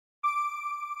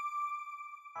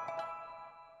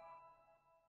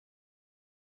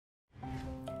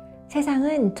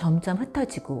세상은 점점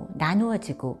흩어지고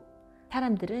나누어지고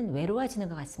사람들은 외로워지는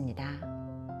것 같습니다.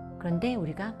 그런데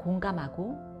우리가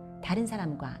공감하고 다른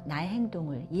사람과 나의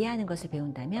행동을 이해하는 것을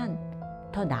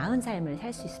배운다면 더 나은 삶을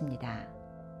살 수 있습니다.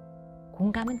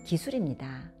 공감은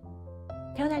기술입니다.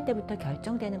 태어날 때부터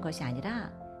결정되는 것이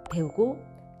아니라 배우고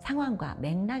상황과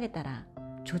맥락에 따라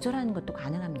조절하는 것도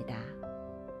가능합니다.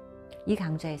 이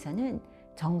강좌에서는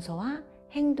정서와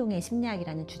행동의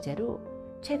심리학이라는 주제로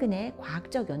최근의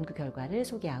과학적 연구 결과를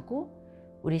소개하고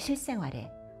우리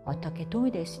실생활에 어떻게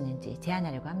도움이 될 수 있는지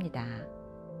제안하려고 합니다.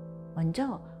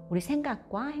 먼저 우리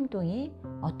생각과 행동이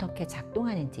어떻게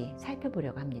작동하는지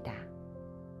살펴보려고 합니다.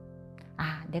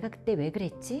 아, 내가 그때 왜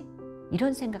그랬지?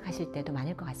 이런 생각하실 때도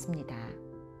많을 것 같습니다.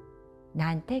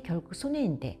 나한테 결국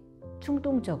손해인데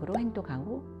충동적으로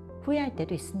행동하고 후회할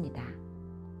때도 있습니다.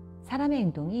 사람의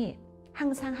행동이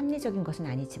항상 합리적인 것은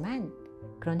아니지만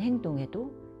그런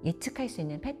행동에도 예측할 수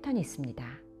있는 패턴이 있습니다.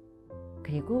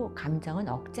 그리고 감정은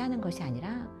억제하는 것이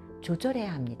아니라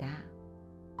조절해야 합니다.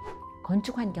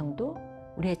 건축 환경도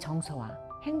우리의 정서와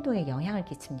행동에 영향을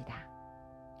끼칩니다.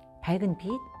 밝은 빛,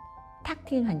 탁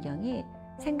트인 환경이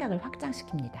생각을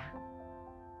확장시킵니다.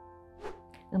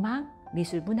 음악,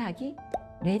 미술, 문학이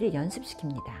뇌를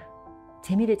연습시킵니다.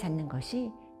 재미를 찾는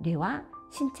것이 뇌와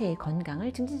신체의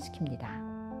건강을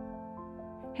증진시킵니다.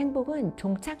 행복은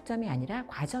종착점이 아니라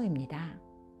과정입니다.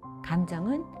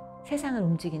 감정은 세상을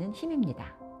움직이는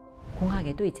힘입니다.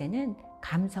 공학에도 이제는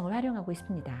감성을 활용하고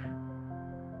있습니다.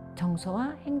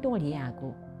 정서와 행동을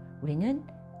이해하고 우리는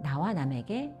나와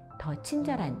남에게 더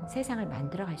친절한 세상을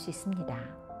만들어 갈 수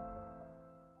있습니다.